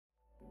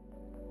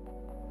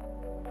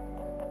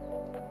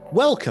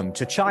Welcome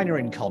to China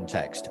in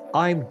Context.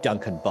 I'm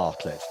Duncan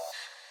Bartlett.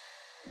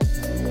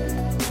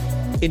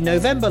 In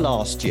November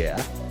last year,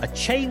 a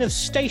chain of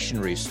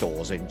stationery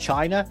stores in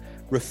China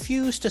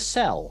refused to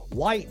sell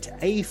white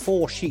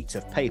A4 sheets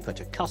of paper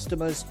to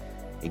customers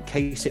in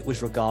case it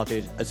was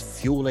regarded as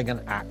fueling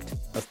an act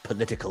of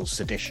political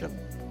sedition.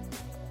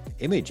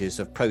 Images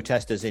of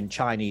protesters in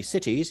Chinese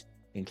cities,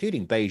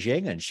 including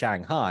Beijing and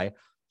Shanghai,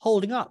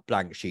 holding up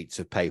blank sheets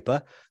of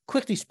paper,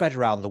 quickly spread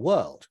around the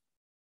world.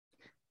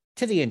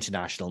 To the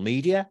international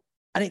media,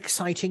 an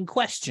exciting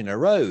question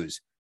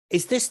arose.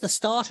 Is this the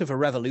start of a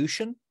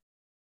revolution?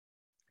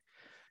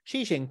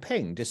 Xi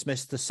Jinping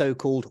dismissed the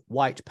so-called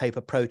white paper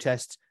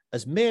protests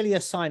as merely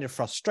a sign of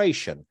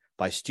frustration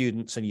by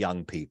students and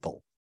young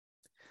people.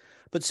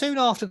 But soon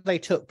after they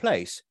took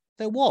place,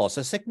 there was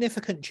a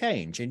significant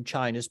change in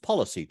China's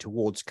policy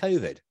towards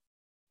COVID.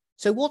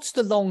 So what's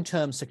the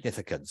long-term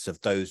significance of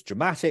those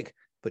dramatic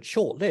but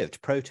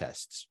short-lived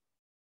protests?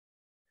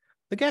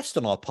 The guest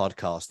on our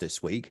podcast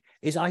this week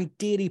is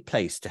ideally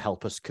placed to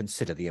help us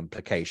consider the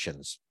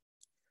implications.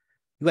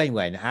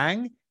 Yuanwen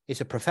Ang is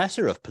a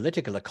professor of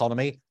political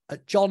economy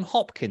at Johns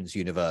Hopkins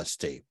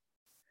University.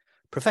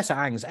 Professor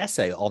Ang's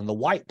essay on the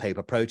white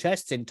paper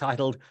protests,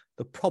 entitled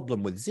The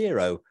Problem with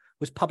Zero,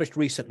 was published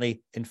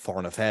recently in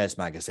Foreign Affairs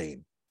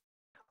magazine.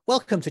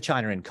 Welcome to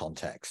China in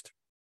Context.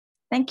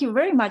 Thank you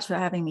very much for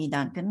having me,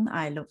 Duncan.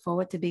 I look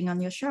forward to being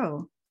on your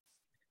show.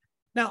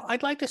 Now,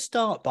 I'd like to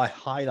start by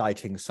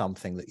highlighting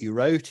something that you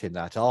wrote in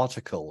that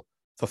article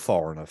for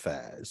Foreign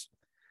Affairs.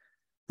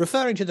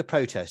 Referring to the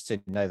protests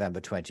in November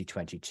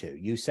 2022,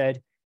 you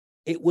said,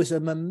 "It was a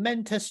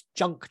momentous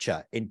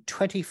juncture in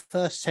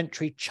 21st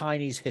century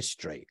Chinese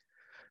history.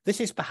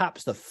 This is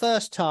perhaps the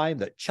first time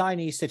that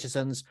Chinese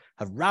citizens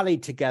have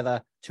rallied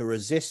together to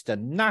resist a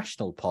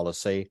national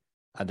policy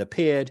and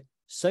appeared,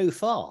 so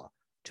far,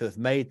 to have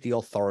made the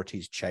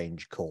authorities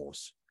change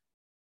course."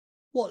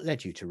 What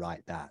led you to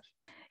write that?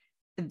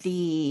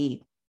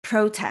 The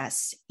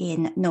protests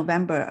in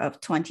November of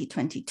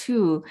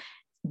 2022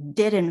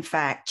 did in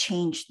fact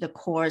change the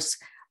course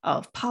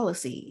of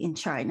policy in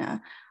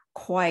China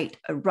quite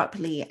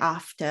abruptly.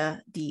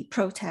 After the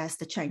protest,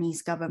 the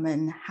Chinese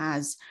government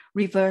has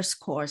reversed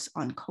course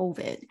on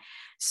COVID.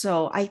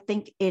 So I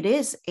think it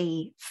is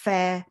a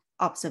fair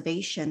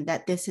observation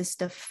that this is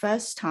the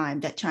first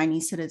time that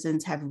Chinese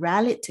citizens have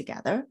rallied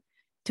together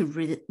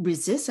to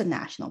resist a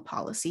national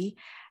policy,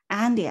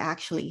 and they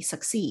actually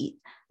succeed.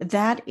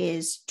 That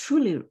is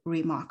truly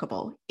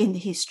remarkable in the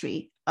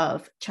history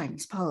of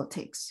Chinese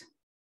politics.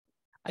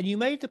 And you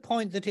made the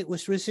point that it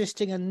was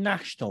resisting a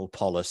national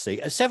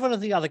policy. Several of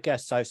the other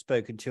guests I've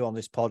spoken to on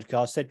this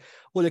podcast said,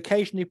 well,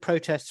 occasionally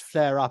protests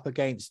flare up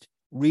against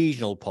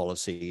regional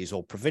policies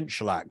or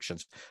provincial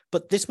actions,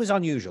 but this was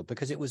unusual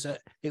because it was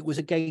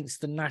against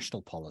the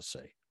national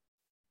policy.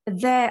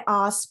 There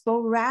are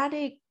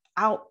sporadic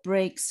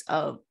outbreaks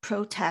of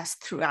protests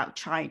throughout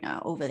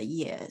China over the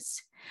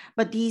years.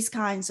 But these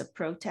kinds of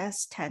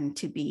protests tend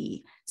to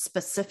be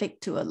specific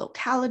to a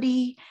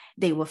locality.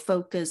 They will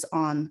focus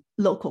on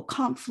local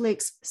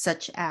conflicts,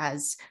 such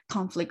as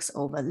conflicts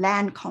over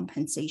land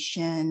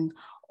compensation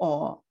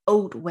or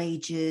owed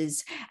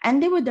wages,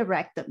 and they were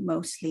directed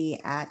mostly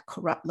at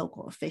corrupt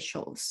local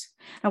officials.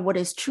 And what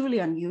is truly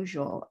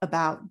unusual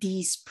about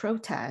these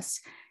protests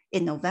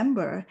in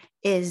November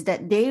is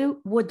that they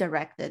were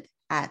directed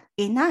at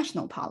a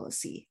national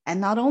policy.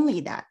 And not only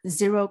that,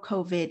 zero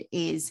COVID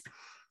is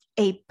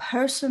a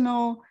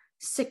personal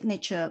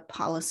signature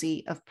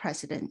policy of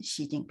President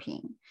Xi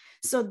Jinping.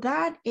 So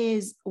that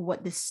is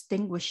what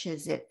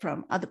distinguishes it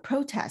from other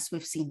protests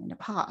we've seen in the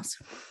past.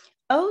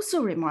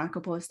 Also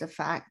remarkable is the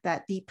fact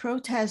that the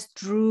protest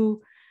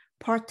drew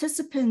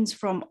participants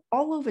from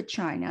all over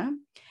China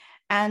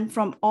and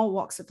from all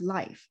walks of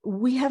life.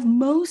 We have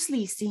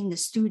mostly seen the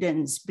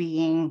students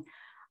being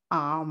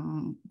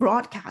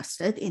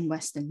broadcasted in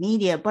Western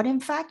media, but in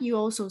fact, you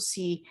also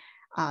see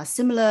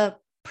similar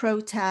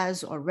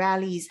protests or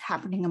rallies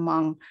happening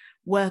among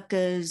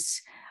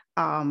workers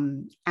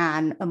and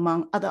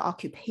among other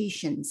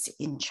occupations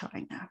in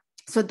China.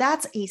 So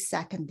that's a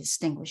second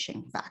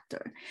distinguishing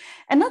factor.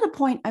 Another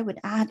point I would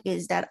add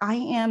is that I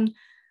am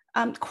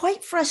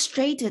quite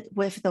frustrated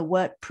with the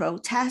word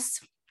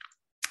protest,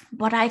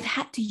 but I've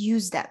had to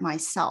use that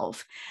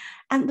myself.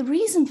 And the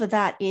reason for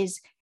that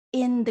is,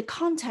 in the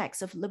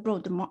context of liberal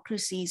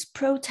democracies,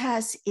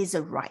 protest is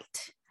a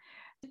right.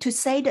 To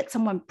say that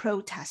someone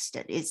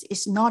protested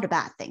is not a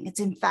bad thing. It's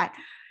in fact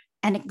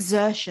an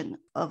exertion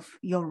of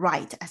your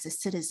right as a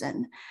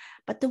citizen.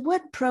 But the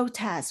word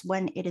protest,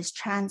 when it is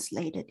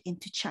translated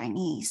into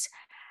Chinese,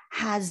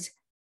 has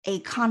a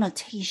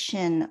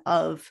connotation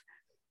of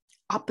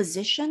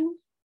opposition,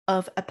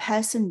 of a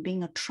person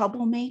being a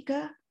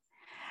troublemaker.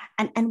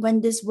 And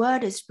when this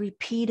word is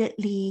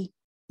repeatedly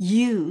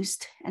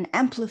used and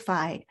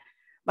amplified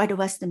by the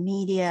Western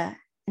media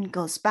and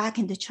goes back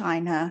into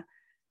China,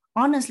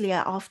 honestly,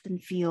 I often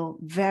feel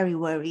very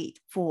worried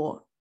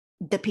for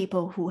the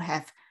people who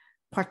have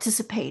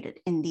participated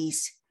in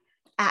these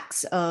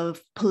acts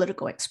of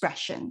political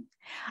expression.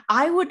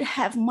 I would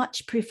have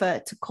much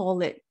preferred to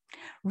call it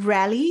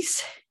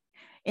rallies,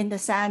 in the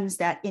sense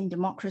that in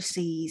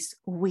democracies,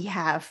 we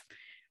have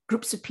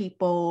groups of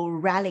people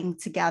rallying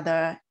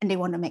together and they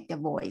want to make their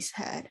voice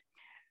heard.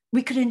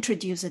 We could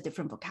introduce a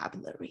different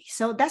vocabulary.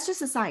 So that's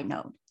just a side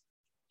note.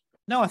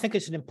 No, I think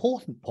it's an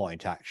important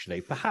point,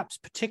 actually, perhaps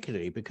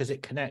particularly because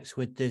it connects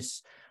with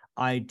this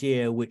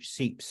idea which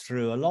seeps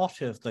through a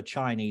lot of the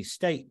Chinese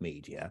state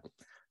media,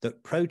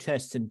 that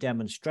protests and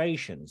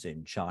demonstrations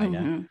in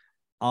China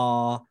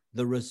are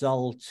the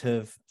result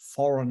of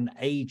foreign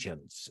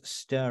agents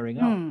stirring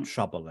up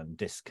trouble and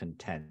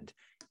discontent.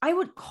 I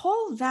would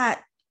call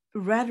that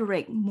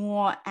rhetoric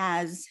more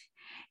as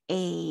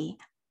a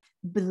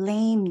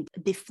blame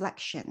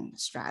deflection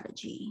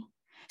strategy.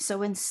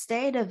 So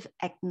instead of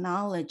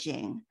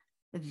acknowledging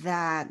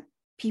that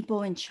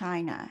people in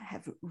China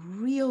have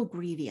real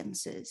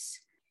grievances,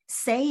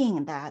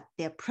 saying that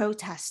they're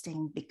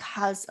protesting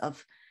because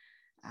of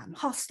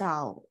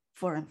hostile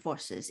foreign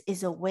forces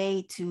is a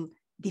way to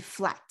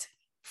deflect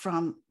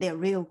from their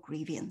real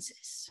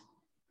grievances.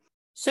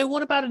 So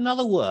what about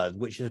another word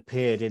which has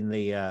appeared in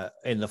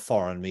the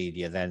foreign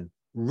media then?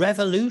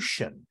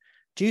 Revolution.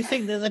 Do you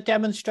think that the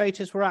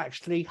demonstrators were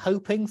actually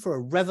hoping for a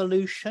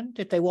revolution?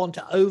 Did they want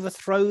to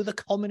overthrow the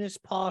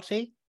Communist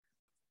Party?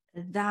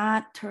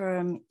 That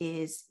term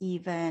is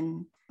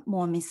even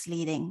more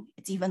misleading.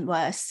 It's even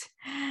worse.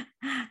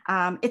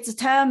 It's a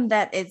term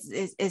that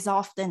is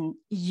often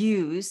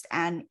used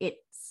and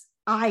it's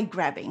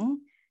eye-grabbing.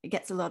 It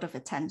gets a lot of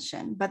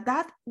attention, but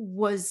that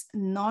was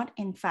not,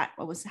 in fact,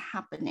 what was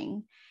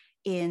happening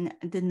in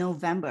the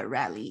November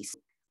rallies.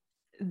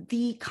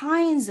 The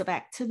kinds of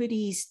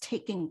activities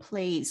taking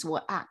place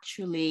were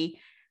actually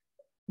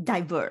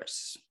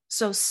diverse.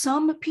 So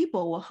some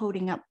people were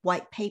holding up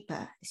white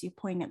paper, as you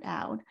pointed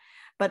out,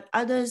 but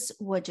others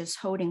were just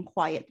holding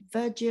quiet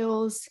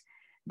vigils.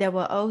 There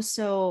were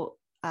also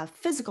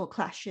physical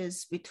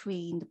clashes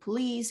between the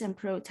police and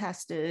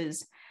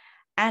protesters.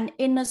 And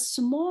in a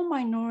small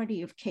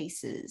minority of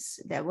cases,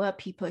 there were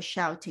people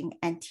shouting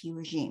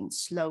anti-regime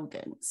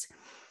slogans.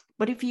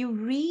 But if you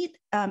read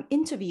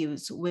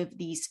interviews with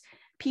these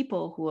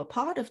people who were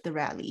part of the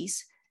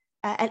rallies,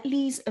 at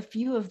least a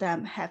few of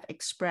them have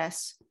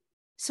expressed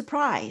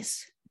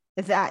surprise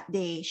that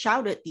they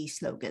shouted these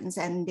slogans,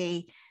 and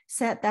they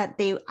said that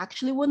they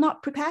actually were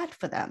not prepared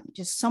for them.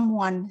 Just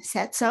someone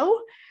said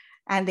so,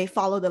 and they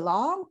followed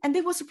along, and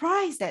they were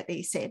surprised that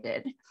they said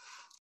it.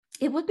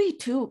 It would be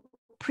too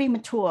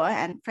premature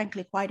and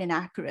frankly quite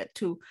inaccurate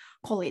to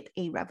call it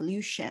a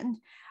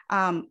revolution.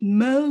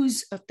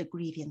 Most of the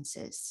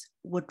grievances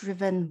were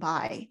driven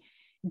by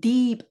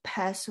deep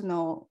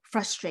personal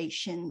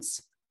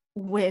frustrations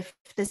with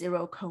the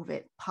zero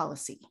COVID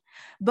policy,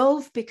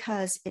 both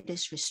because it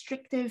is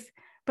restrictive,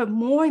 but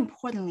more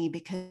importantly,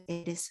 because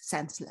it is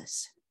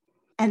senseless.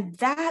 And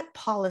that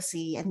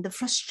policy and the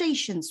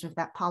frustrations with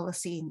that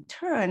policy in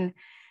turn,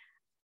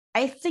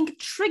 I think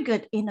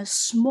triggered in a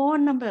small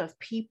number of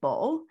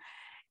people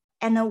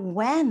an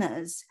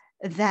awareness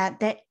that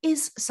there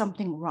is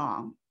something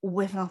wrong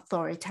with an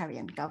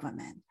authoritarian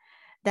government,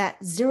 that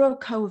zero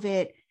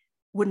COVID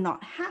would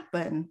not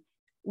happen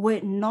were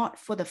it not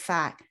for the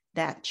fact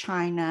that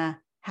China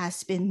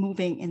has been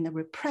moving in the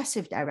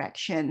repressive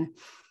direction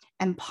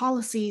and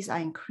policies are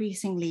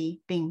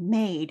increasingly being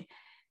made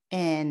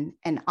in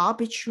an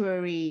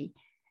arbitrary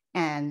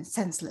and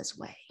senseless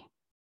way.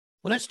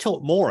 Well, let's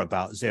talk more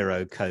about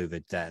zero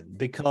COVID then,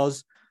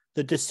 because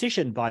the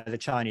decision by the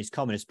Chinese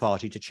Communist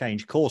Party to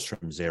change course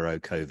from zero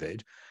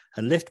COVID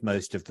and lift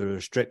most of the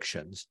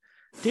restrictions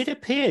did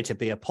appear to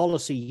be a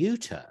policy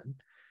U-turn.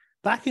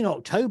 Back in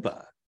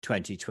October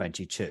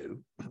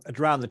 2022, at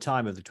around the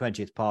time of the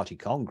 20th Party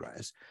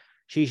Congress,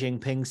 Xi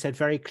Jinping said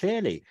very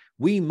clearly,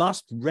 we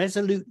must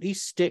resolutely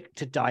stick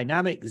to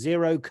dynamic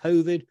zero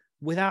COVID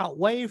without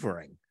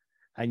wavering.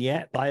 And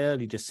yet, by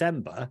early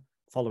December,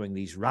 following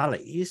these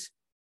rallies,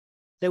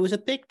 there was a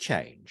big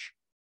change.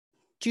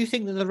 Do you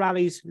think that the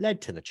rallies led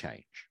to the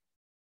change?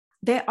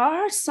 There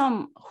are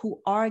some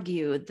who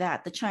argue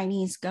that the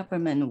Chinese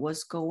government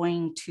was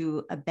going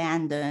to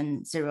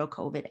abandon zero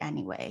COVID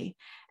anyway.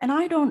 And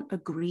I don't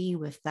agree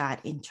with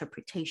that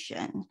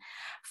interpretation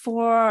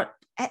for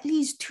at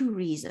least two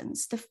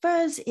reasons. The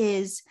first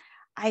is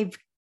I've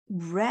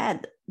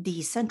read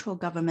the central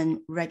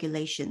government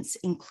regulations,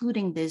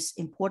 including this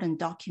important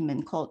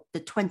document called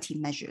the 20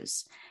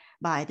 Measures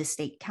by the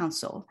State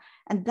Council.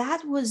 And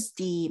that was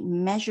the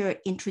measure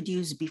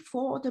introduced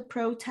before the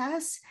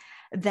protests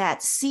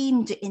that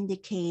seemed to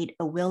indicate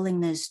a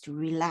willingness to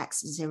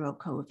relax zero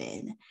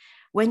COVID.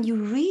 When you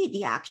read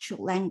the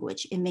actual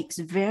language, it makes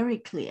very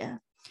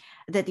clear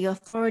that the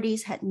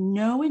authorities had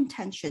no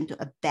intention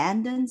to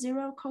abandon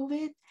zero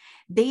COVID.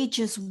 They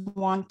just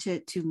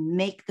wanted to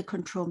make the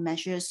control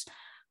measures,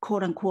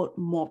 quote unquote,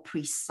 more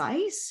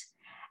precise.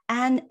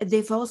 And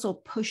they've also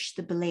pushed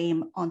the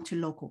blame onto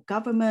local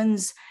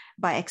governments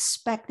by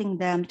expecting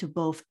them to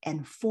both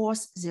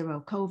enforce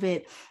zero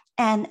COVID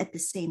and at the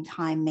same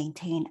time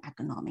maintain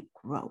economic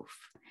growth.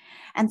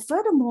 And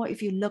furthermore,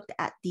 if you looked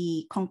at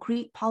the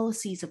concrete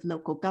policies of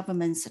local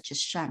governments such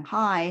as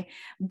Shanghai,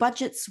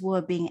 budgets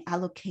were being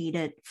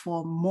allocated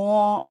for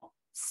more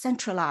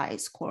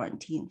centralized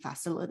quarantine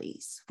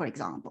facilities, for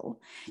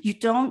example. You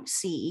don't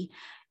see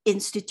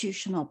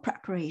institutional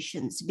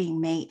preparations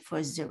being made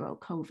for zero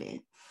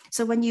COVID.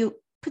 So when you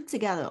put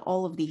together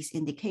all of these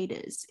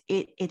indicators,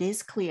 it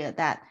is clear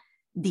that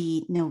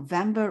the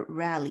November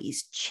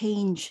rallies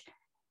change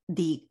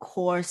the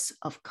course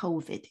of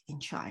COVID in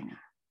China.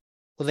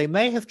 Well, they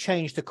may have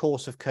changed the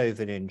course of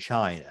COVID in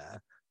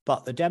China,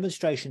 but the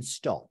demonstrations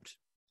stopped,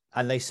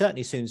 and they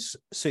certainly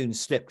soon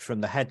slipped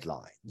from the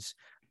headlines.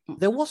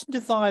 There wasn't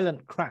a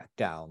violent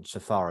crackdown, so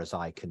far as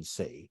I can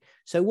see.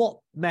 So what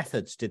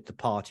methods did the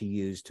party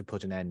use to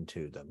put an end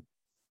to them?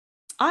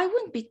 I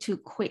wouldn't be too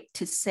quick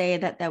to say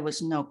that there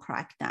was no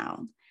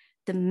crackdown.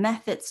 The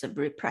methods of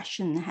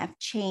repression have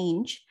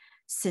changed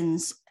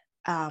since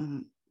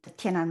the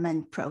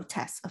Tiananmen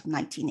protests of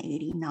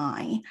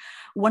 1989.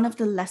 One of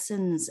the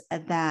lessons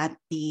that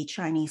the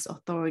Chinese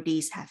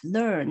authorities have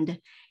learned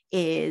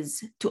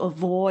is to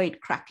avoid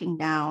cracking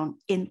down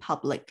in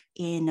public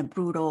in a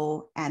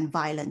brutal and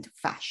violent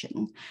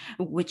fashion,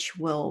 which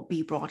will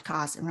be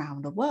broadcast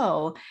around the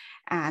world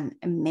and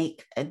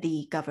make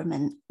the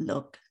government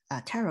look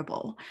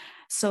terrible.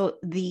 So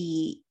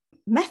the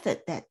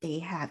method that they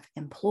have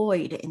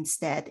employed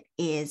instead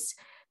is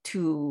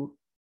to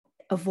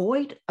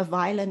avoid a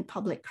violent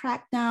public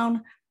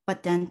crackdown,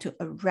 but then to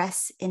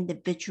arrest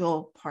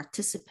individual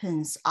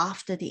participants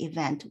after the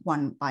event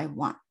one by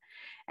one.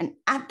 And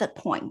at that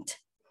point,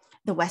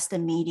 the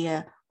Western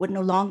media would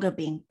no longer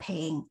be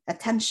paying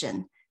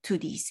attention to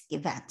these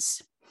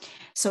events.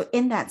 So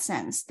in that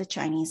sense, the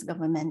Chinese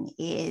government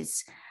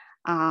is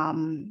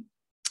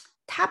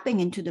tapping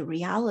into the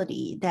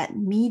reality that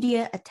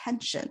media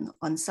attention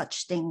on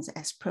such things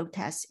as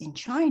protests in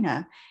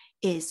China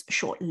is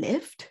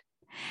short-lived,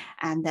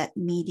 and that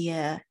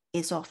media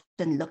is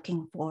often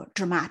looking for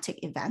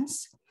dramatic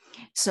events.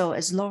 So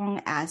as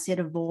long as it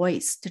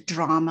avoids the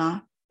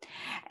drama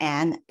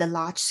and the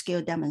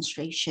large-scale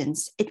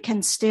demonstrations, it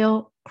can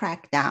still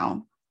crack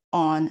down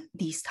on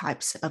these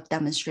types of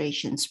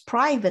demonstrations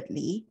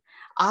privately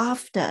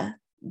after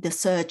the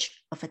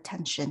surge of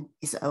attention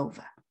is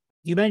over.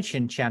 You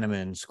mentioned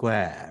Tiananmen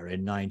Square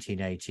in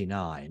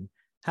 1989.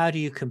 How do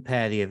you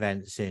compare the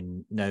events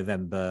in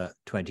November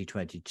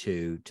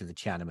 2022 to the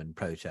Tiananmen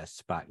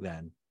protests back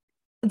then?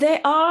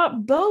 There are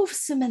both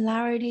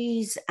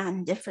similarities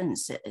and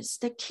differences.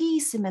 The key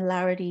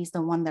similarity is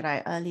the one that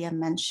I earlier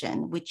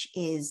mentioned, which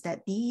is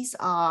that these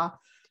are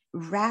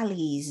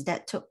rallies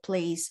that took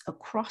place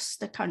across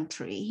the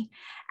country,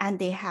 and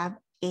they have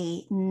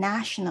a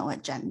national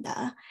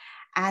agenda,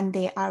 and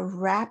they are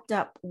wrapped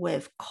up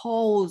with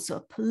calls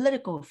of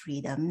political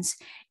freedoms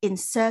in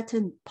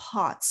certain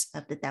parts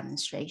of the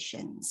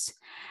demonstrations.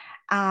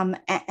 And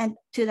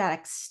to that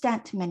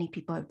extent, many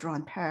people have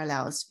drawn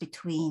parallels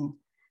between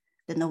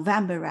the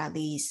November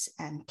rallies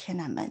and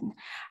Tiananmen.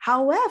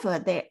 However,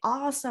 there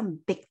are some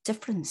big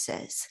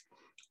differences.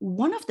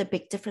 One of the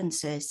big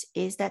differences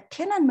is that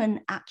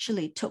Tiananmen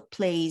actually took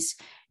place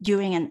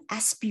during an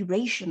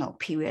aspirational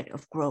period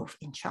of growth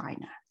in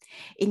China.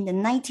 In the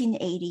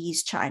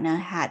 1980s, China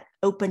had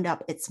opened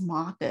up its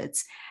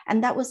markets,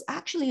 and that was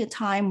actually a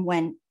time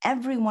when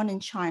everyone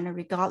in China,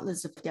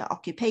 regardless of their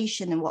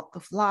occupation and walk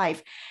of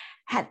life,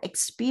 had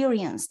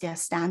experienced their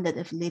standard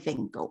of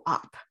living go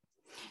up.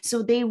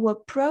 So they were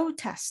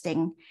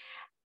protesting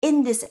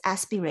in this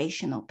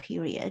aspirational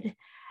period.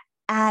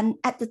 And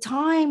at the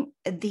time,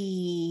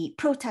 the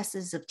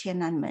protesters of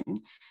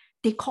Tiananmen,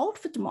 they called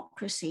for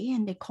democracy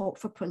and they called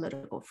for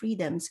political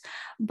freedoms,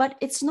 but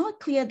it's not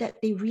clear that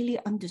they really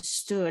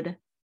understood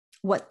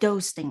what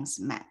those things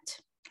meant.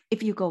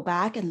 If you go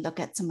back and look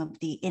at some of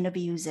the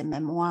interviews and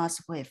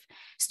memoirs with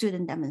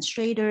student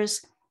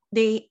demonstrators,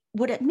 they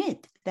would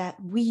admit that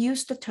we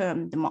use the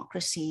term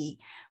democracy,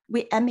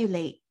 we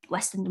emulate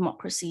Western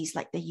democracies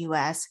like the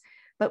US,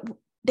 but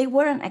they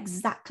weren't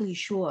exactly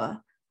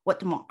sure what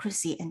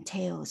democracy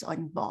entails or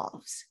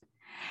involves.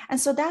 And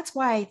so that's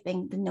why I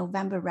think the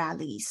November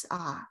rallies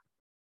are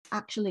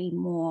actually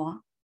more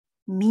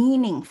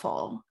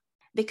meaningful,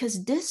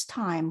 because this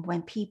time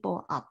when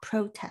people are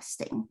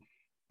protesting,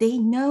 they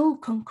know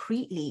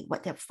concretely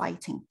what they're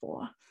fighting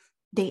for.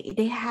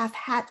 They have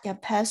had their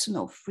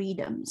personal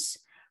freedoms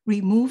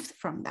removed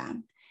from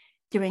them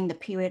during the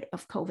period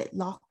of COVID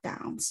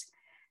lockdowns.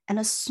 And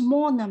a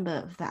small number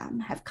of them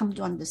have come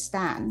to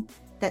understand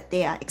that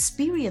they are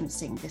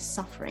experiencing this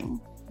suffering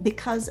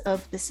because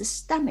of the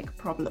systemic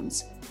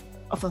problems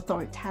of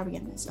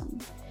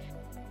authoritarianism.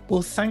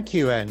 Well, thank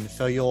you, En,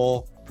 for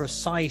your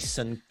precise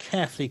and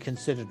carefully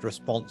considered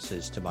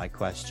responses to my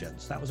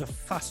questions. That was a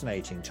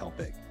fascinating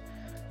topic.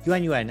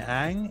 Yuanyuan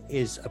Ang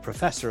is a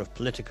professor of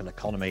political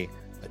economy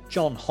at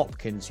Johns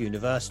Hopkins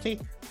University,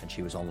 and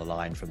she was on the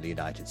line from the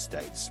United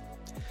States.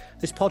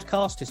 This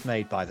podcast is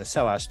made by the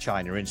SOAS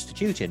China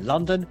Institute in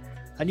London,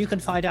 and you can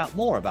find out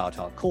more about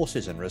our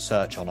courses and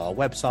research on our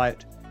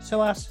website,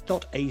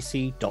 soas.ac.uk.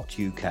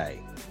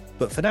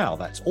 But for now,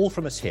 that's all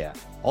from us here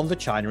on the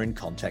China in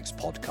Context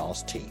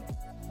podcast team.